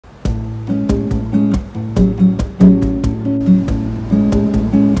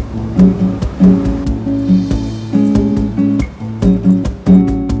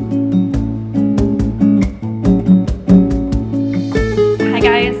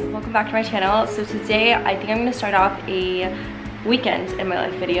welcome back to my channel. So today I think I'm going to start off a weekend in my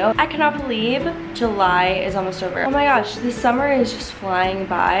life video. I cannot believe July is almost over. Oh my gosh, this summer is just flying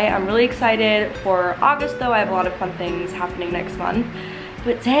by. I'm really excited for August though. I have a lot of fun things happening next month.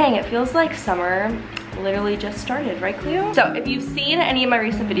 But dang, it feels like summer literally just started, right Cleo? So if you've seen any of my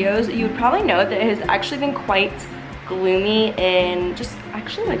recent videos, you would probably know that it has actually been quite gloomy in just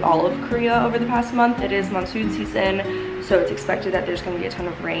actually like all of Korea over the past month. It is monsoon season, so it's expected that there's gonna be a ton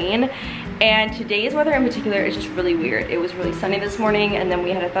of rain. And today's weather in particular is just really weird. It was really sunny this morning and then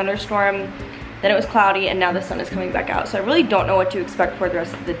we had a thunderstorm. Then it was cloudy and now the sun is coming back out. So I really don't know what to expect for the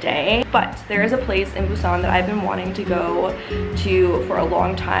rest of the day. But there is a place in Busan that I've been wanting to go to for a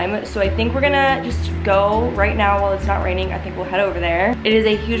long time. So I think we're gonna just go right now while it's not raining. I think we'll head over there. It is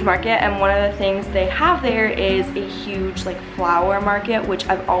a huge market and one of the things they have there is a huge like flower market, which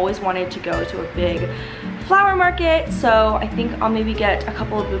I've always wanted to go to a big flower market. So I think I'll maybe get a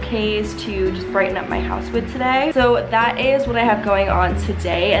couple of bouquets to just brighten up my house with today. So that is what I have going on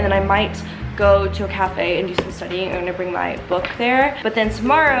today. And then I might go to a cafe and do some studying. I'm gonna bring my book there. But then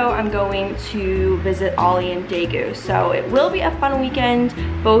tomorrow I'm going to visit Ollie and Daegu. So it will be a fun weekend,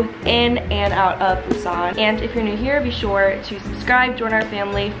 both in and out of Busan. And if you're new here, be sure to subscribe, join our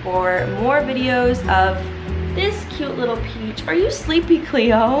family for more videos of this cute little peach. Are you sleepy,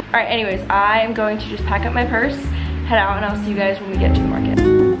 Cleo? All right, anyways, I am going to just pack up my purse, head out, and I'll see you guys when we get to the market.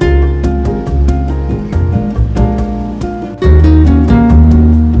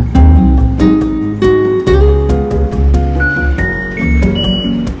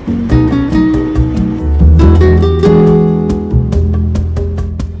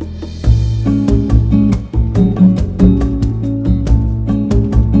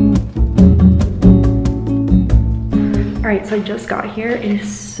 So I just got here. It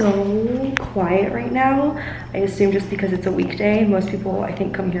is so quiet right now. I assume just because it's a weekday. Most people I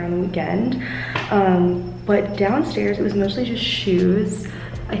think come here on the weekend. But downstairs it was mostly just shoes.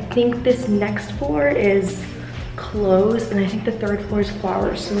 I think this next floor is clothes and I think the third floor is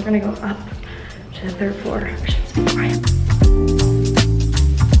flowers. So we're gonna go up to the third floor. I should speak quiet.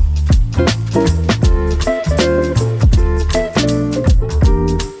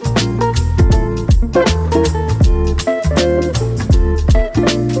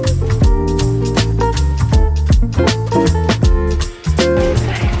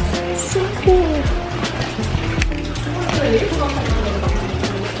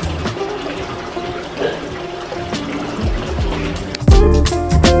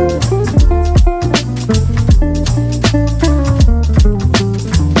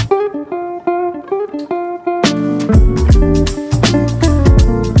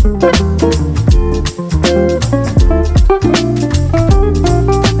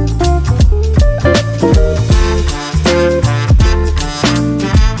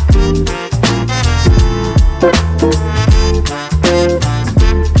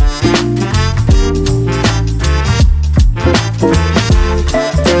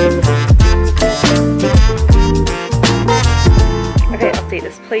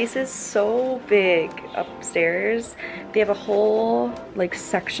 Place is so big upstairs. They have a whole like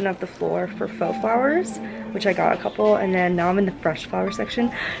section of the floor for faux flowers, which I got a couple, and then now I'm in the fresh flower section.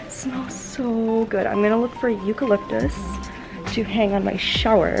 It smells so good. I'm gonna look for eucalyptus to hang on my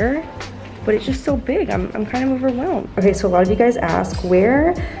shower, but it's just so big. I'm kind of overwhelmed. Okay, so a lot of you guys ask,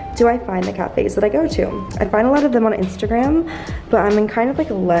 where do I find the cafes that I go to? I find a lot of them on Instagram, but I'm in kind of like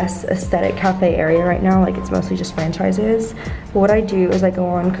a less aesthetic cafe area right now. Like it's mostly just franchises. But what I do is I go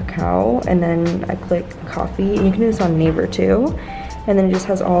on Kakao and then I click coffee, and you can do this on Neighbor too. And then it just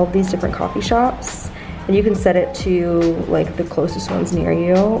has all of these different coffee shops, and you can set it to like the closest ones near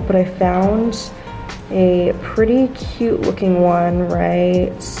you. But I found a pretty cute looking one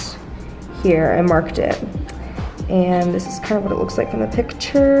right here. I marked it. And this is kind of what it looks like from the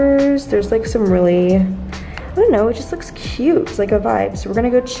pictures. There's like some really, I don't know, it just looks cute. It's like a vibe. So we're gonna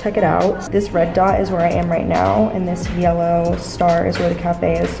go check it out. This red dot is where I am right now, and this yellow star is where the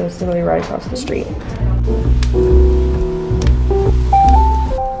cafe is. So it's literally right across the street.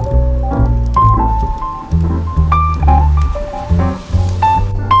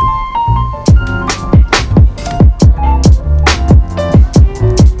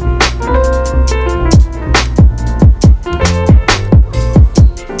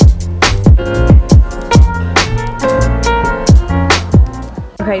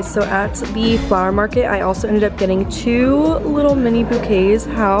 so at the flower market, I also ended up getting 2 little mini bouquets.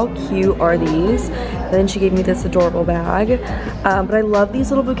 How cute are these? And then she gave me this adorable bag. But I love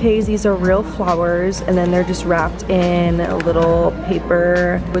these little bouquets. These are real flowers, and then they're just wrapped in a little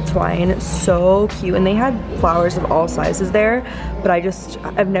paper with twine. So cute. And they had flowers of all sizes there, but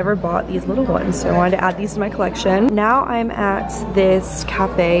I've never bought these little ones, so I wanted to add these to my collection. Now I'm at this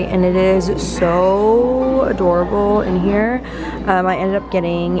cafe, and it is so adorable in here. I ended up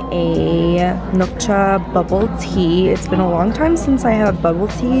getting a Nokcha bubble tea. It's been a long time since I had bubble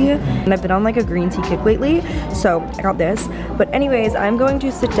tea, and I've been on like a green tea kick lately, so I got this. But anyways, I'm going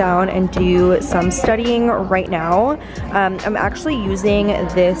to sit down and do some studying right now. I'm actually using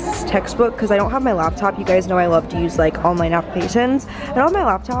this textbook because I don't have my laptop. You guys know I love to use like online applications. I don't have my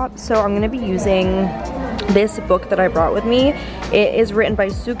laptop, so I'm going to be using this book that I brought with me. It is written by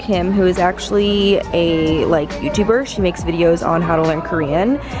Soo Kim, who is actually a like YouTuber. She makes videos on how to learn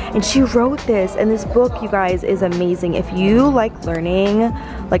Korean, and she wrote this, and this book, you guys, is amazing. If you like learning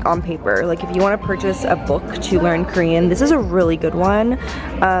like on paper, like if you want to purchase a book to learn Korean, this is a really good one.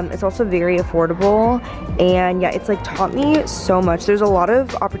 It's also very affordable, and yeah, it's like taught me so much. There's a lot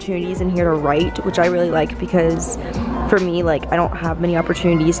of opportunities in here to write, which I really like, because for me, like, I don't have many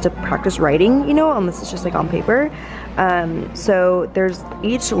opportunities to practice writing, you know, unless it's just like on paper. So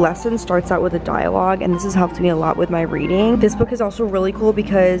each lesson starts out with a dialogue, and this has helped me a lot with my reading. This book is also really cool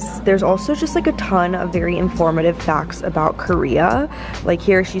because there's also just like a ton of very informative facts about Korea. Like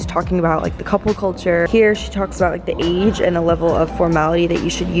here she's talking about like the couple culture. Here she talks about like the age and the level of formality that you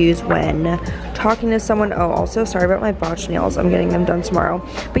should use when talking to someone. Oh, also sorry about my botched nails. I'm getting them done tomorrow.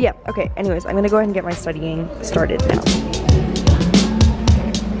 But yeah, okay, anyways, I'm gonna go ahead and get my studying started now.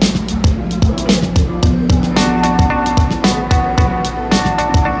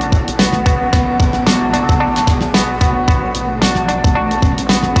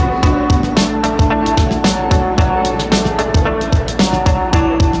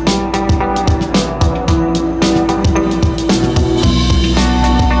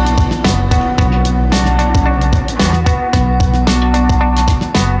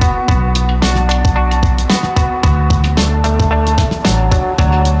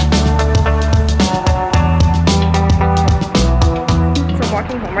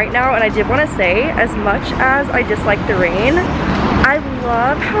 Right now, and I did want to say, as much as I dislike the rain, I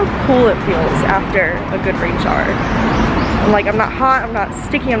love how cool it feels after a good rain shower. Like, I'm not hot, I'm not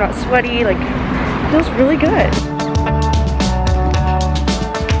sticky, I'm not sweaty, like, it feels really good.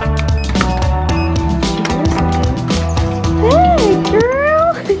 Hey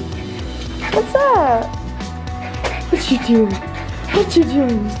girl! What's up? What you doing? What you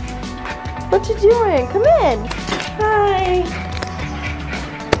doing? What you doing? Come in. Hi.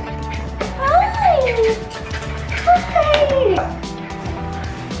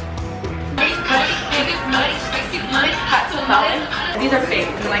 These are fake,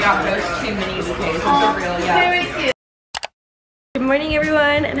 and I got those 2 mini bouquets. Those are real, yeah. Good morning,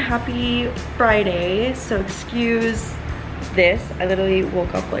 everyone, and happy Friday. So excuse this. I literally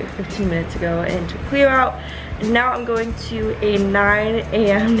woke up like 15 minutes ago and took Cleo out, and now I'm going to a 9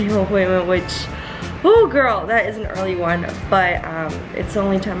 a.m. nail appointment, which, oh girl, that is an early one, but it's the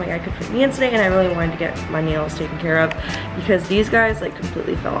only time like I could put me in today, and I really wanted to get my nails taken care of because these guys like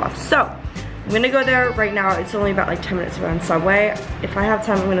completely fell off. So I'm gonna go there right now. It's only about like 10 minutes away on Subway. If I have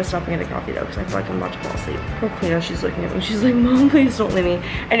time, I'm gonna stop and get a coffee though, because I feel like I'm about to fall asleep. Poor Cleo, she's looking at me. She's like, Mom, please don't leave me.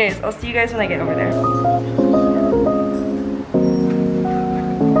 Anyways, I'll see you guys when I get over there.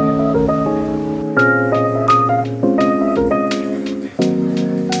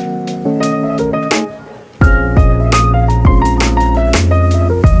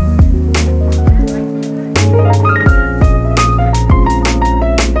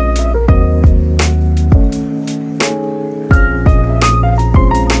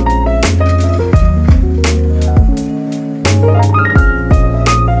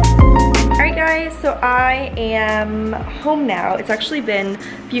 I am home now. It's actually been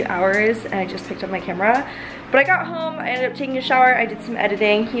a few hours and I just picked up my camera. But I got home, I ended up taking a shower, I did some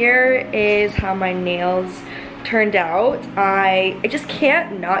editing. Here is how my nails turned out. I just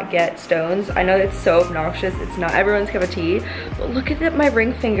can't not get stones. I know it's so obnoxious, it's not everyone's cup of tea, but look at my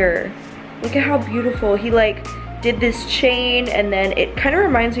ring finger. Look at how beautiful. He like did this chain, and then it kind of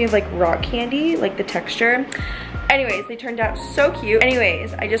reminds me of like rock candy, like the texture. Anyways, they turned out so cute.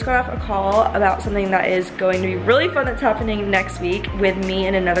 Anyways, I just got off a call about something that is going to be really fun that's happening next week with me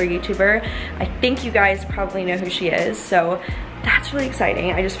and another YouTuber. I think you guys probably know who she is. So that's really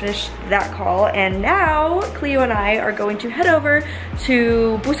exciting. I just finished that call, and now Cleo and I are going to head over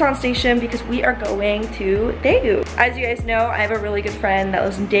to Busan Station because we are going to Daegu. As you guys know, I have a really good friend that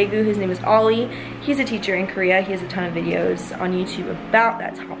lives in Daegu. His name is Ollie. He's a teacher in Korea. He has a ton of videos on YouTube about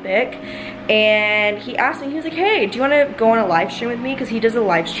that topic. And he asked me, he was like, hey, do you want to go on a live stream with me? Because he does a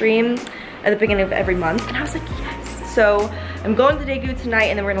live stream at the beginning of every month. And I was like, yes. So I'm going to Daegu tonight,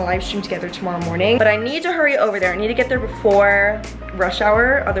 and then we're gonna live stream together tomorrow morning. But I need to hurry over there. I need to get there before rush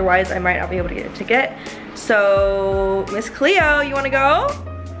hour, otherwise I might not be able to get a ticket. So, Miss Cleo, you wanna go?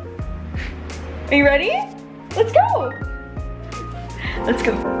 Are you ready? Let's go. Let's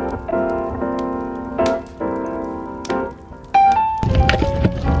go.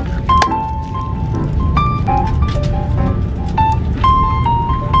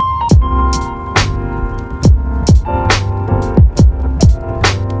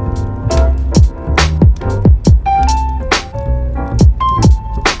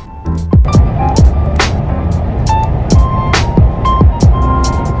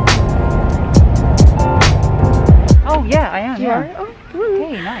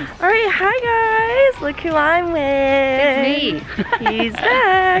 Look who I'm with. It's me. He's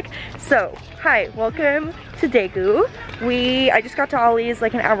back. So, hi, welcome to Daegu. I just got to Ollie's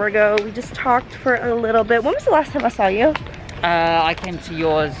like an hour ago. We just talked for a little bit. When was the last time I saw you? I came to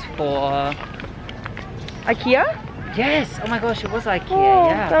yours for... IKEA? Yes, oh my gosh, it was IKEA, oh,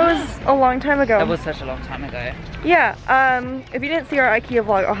 yeah. That was a long time ago. That was such a long time ago. Yeah, if you didn't see our IKEA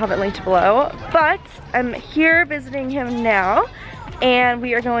vlog, I'll have it linked below. But I'm here visiting him now. And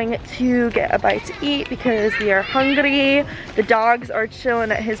we are going to get a bite to eat because we are hungry. The dogs are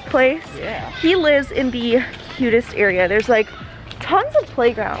chilling at his place. Yeah. He lives in the cutest area. There's like tons of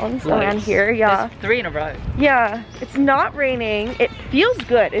playgrounds around here. Yeah. There's 3 in a row. Yeah. It's not raining. It feels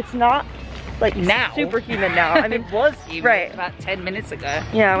good. It's not like now. Super humid now. I mean, it was humid right. About 10 minutes ago.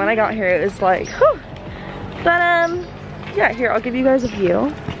 Yeah, when I got here it was like, whew. But yeah, here, I'll give you guys a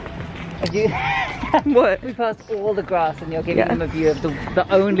view. What? We passed all the grass and you're giving them a view of the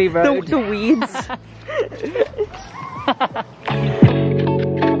only road. The weeds.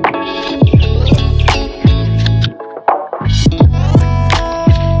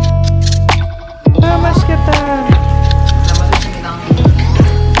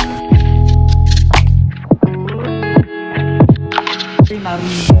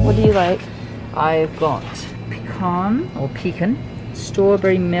 What do you like? I've got pecan,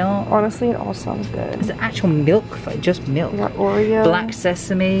 strawberry milk. Honestly, it all sounds good. Is it actual milk? Just milk. We got Oreo. Black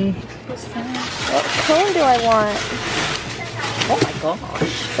sesame. What's that? What cone do I want? Oh my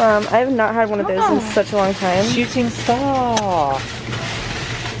gosh. I have not had one of those in such a long time. Shooting star.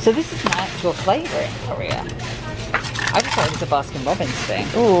 So this is my actual flavor in Korea. I just thought it was a Baskin Robbins thing.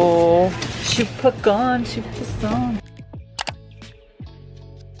 Ooh. Chupagon, chupasan.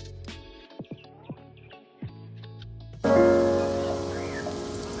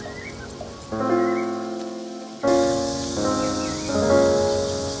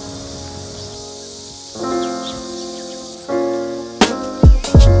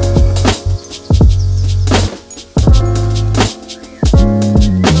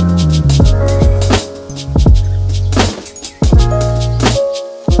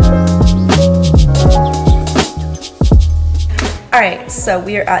 Alright, so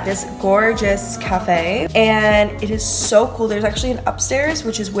we are at this gorgeous cafe and it is so cool. There's actually an upstairs,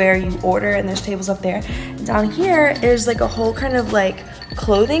 which is where you order, and there's tables up there. And down here is like a whole kind of like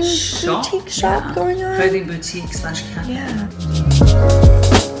clothing boutique shop going on. Clothing boutique / cafe. Yeah.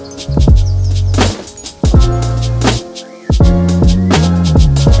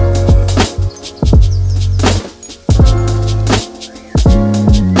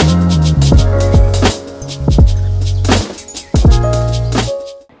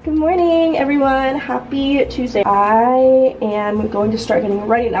 Happy Tuesday. I am going to start getting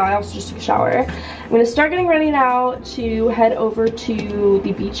ready now. I also just took a shower. I'm going to start getting ready now to head over to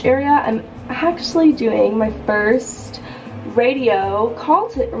the beach area. I'm actually doing my first radio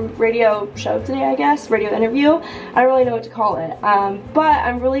show today, I guess, radio interview. I don't really know what to call it, but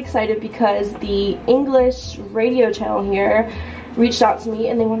I'm really excited because the English radio channel here reached out to me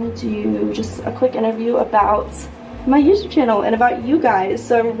and they wanted to do just a quick interview about my YouTube channel and about you guys.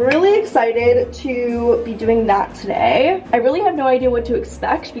 So I'm really excited to be doing that today. I really have no idea what to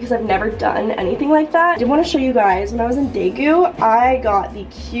expect because I've never done anything like that. I did want to show you guys, when I was in Daegu, I got the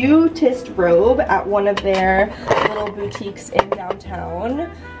cutest robe at one of their little boutiques in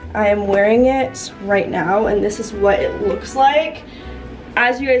downtown. I am wearing it right now and this is what it looks like.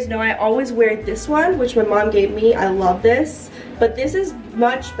 As you guys know, I always wear this one, which my mom gave me. I love this. But this is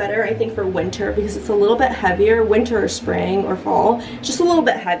much better, I think, for winter because it's a little bit heavier. Winter or spring or fall, just a little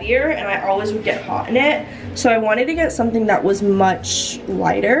bit heavier, and I always would get hot in it. So I wanted to get something that was much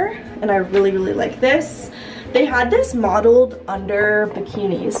lighter, and I really, really like this. They had this modeled under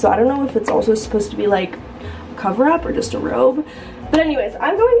bikinis, so I don't know if it's also supposed to be like a cover up or just a robe. But anyways,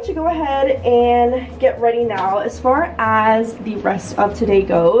 I'm going to go ahead and get ready now. As far as the rest of today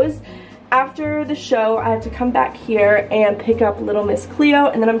goes, after the show, I have to come back here and pick up little Miss Cleo,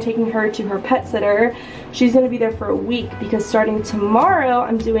 and then I'm taking her to her pet sitter. She's gonna be there for a week because starting tomorrow,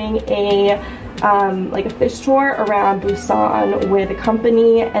 I'm doing a like a fish tour around Busan with a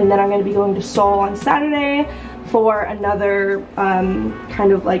company, and then I'm gonna be going to Seoul on Saturday for another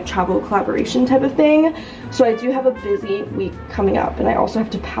kind of like travel collaboration type of thing. So I do have a busy week coming up, and I also have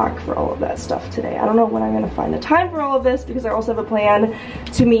to pack for all of that stuff today. I don't know when I'm gonna find the time for all of this because I also have a plan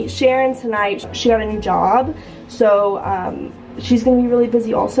to meet Sharon tonight. She got a new job, so she's gonna be really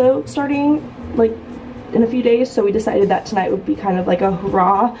busy also starting like in a few days. So we decided that tonight would be kind of like a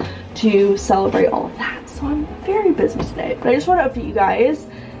hurrah to celebrate all of that. So I'm very busy today, but I just want to update you guys.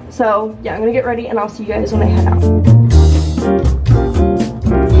 So yeah, I'm gonna get ready and I'll see you guys when I head out.